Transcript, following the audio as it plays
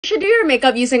You should do your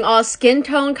makeup using all skin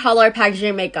tone color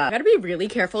packaging makeup. I gotta be really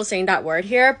careful saying that word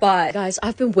here, but guys,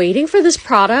 I've been waiting for this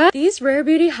product, these Rare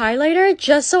Beauty highlighter,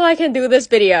 just so I can do this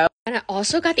video. And I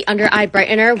also got the under eye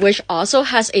brightener, which also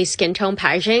has a skin tone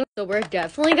packaging. So we're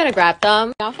definitely gonna grab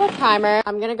them. Now for primer,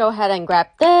 I'm gonna go ahead and grab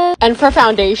this. And for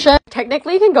foundation,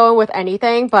 technically you can go in with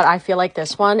anything, but I feel like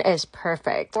this one is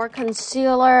perfect. For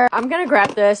concealer, I'm gonna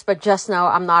grab this, but just know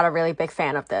I'm not a really big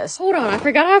fan of this. Hold on, I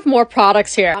forgot I have more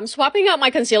products here. I'm swapping out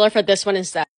my concealer for this one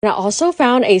instead. And I also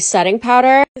found a setting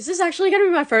powder. This is actually gonna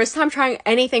be my first time trying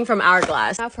anything from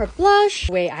Hourglass. Now for blush,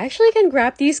 wait, I actually can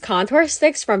grab these contour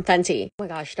sticks from Fenty. Oh my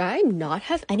gosh, did I not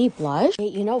have any blush?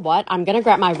 Wait, you know what? I'm gonna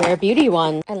grab my Rare Beauty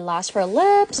one. And last for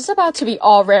lips, this is about to be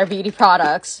all Rare Beauty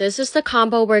products. This is the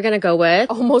combo we're gonna go with.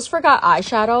 Almost forgot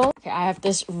eyeshadow. Okay, I have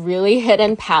this really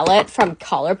hidden palette from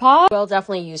ColourPop. We'll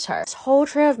definitely use her. This whole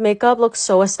tray of makeup looks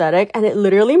so aesthetic and it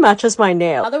literally matches my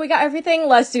nail. Now that we got everything,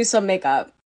 let's do some makeup.